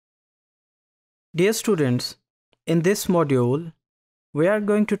Dear students, in this module, we are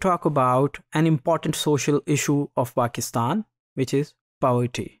going to talk about an important social issue of Pakistan, which is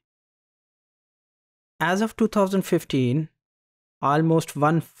poverty. As of 2015, almost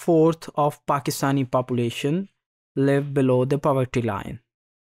 1/4 of Pakistani population live below the poverty line.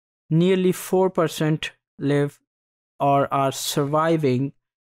 Nearly 4% live or are surviving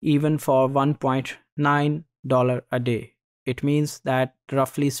even for $1.9 a day. It means that,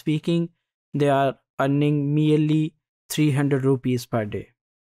 roughly speaking, they are earning merely 300 rupees per day.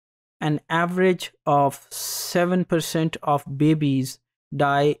 An average of 7% of babies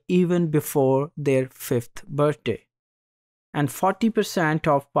die even before their 5th birthday. And 40%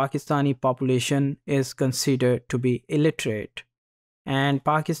 of Pakistani population is considered to be illiterate. And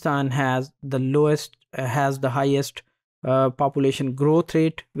Pakistan has the highest population growth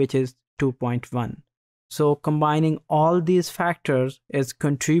rate, which is 2.1. So combining all these factors is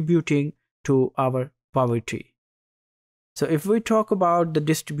contributing to our poverty. So if we talk about the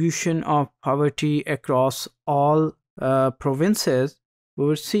distribution of poverty across all provinces, we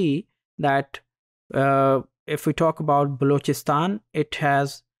will see that if we talk about Balochistan, it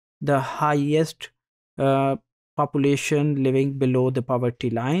has the highest population living below the poverty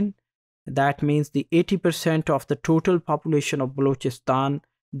line. That means the 80% of the total population of Balochistan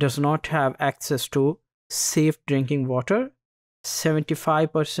does not have access to safe drinking water.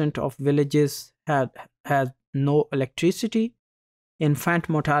 75% of villages has no electricity. Infant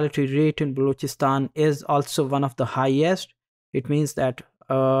mortality rate in Balochistan is also one of the highest. It means that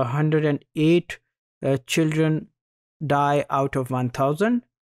 108 children die out of 1,000.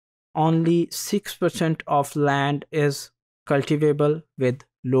 Only 6% of land is cultivable with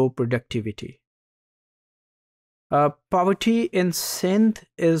low productivity. Poverty in Sindh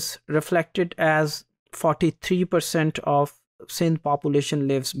is reflected as 43% of Sindh population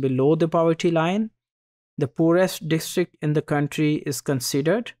lives below the poverty line. The poorest district in the country is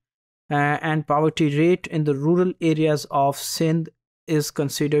considered, and poverty rate in the rural areas of Sindh is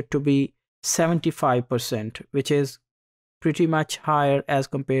considered to be 75%, which is pretty much higher as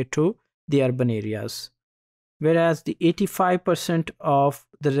compared to the urban areas. Whereas the 85% of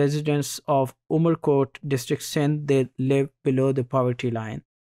the residents of Umarkot district Sindh, they live below the poverty line.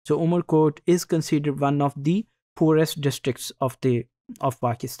 So Umarkot is considered one of the poorest districts of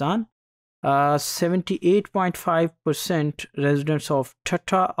Pakistan. 78.5% residents of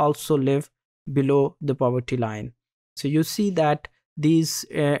Thatta also live below the poverty line. So you see that these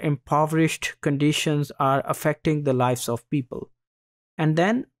impoverished conditions are affecting the lives of people. And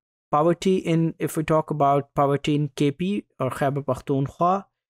then if we talk about poverty in KP or Khyber Pakhtunkhwa,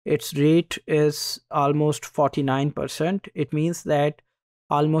 its rate is almost 49%. It means that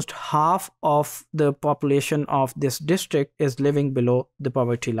almost half of the population of this district is living below the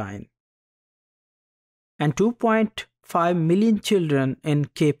poverty line. And 2.5 million children in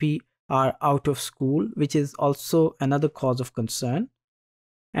KP are out of school, which is also another cause of concern.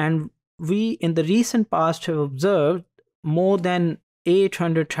 And we, in the recent past, have observed more than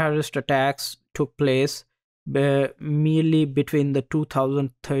 800 terrorist attacks took place merely between the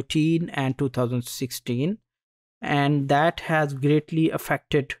 2013 and 2016. And that has greatly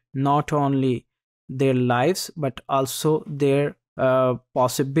affected not only their lives, but also their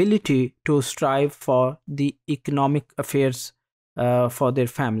possibility to strive for the economic affairs for their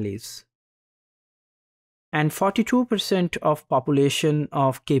families. And 42% of population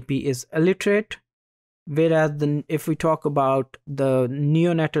of KP is illiterate, whereas if we talk about the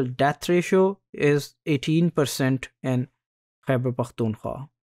neonatal death ratio is 18% in Khyber Pakhtunkhwa.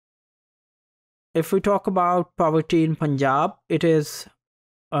 If we talk about poverty in Punjab, it is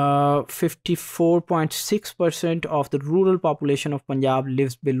 54.6% of the rural population of Punjab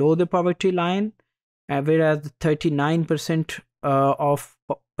lives below the poverty line, whereas 39% of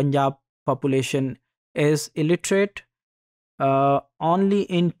Punjab population is illiterate. Only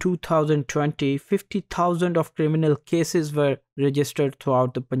in 2020, 50,000 of criminal cases were registered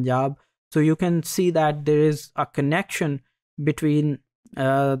throughout the Punjab. So you can see that there is a connection between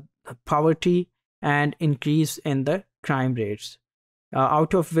poverty and increase in the crime rates,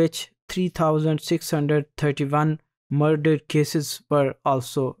 out of which 3,631 murder cases were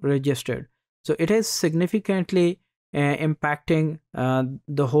also registered. So it is significantly impacting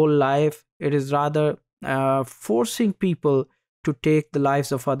the whole life. It is rather forcing people to take the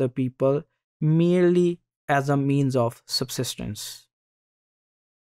lives of other people merely as a means of subsistence.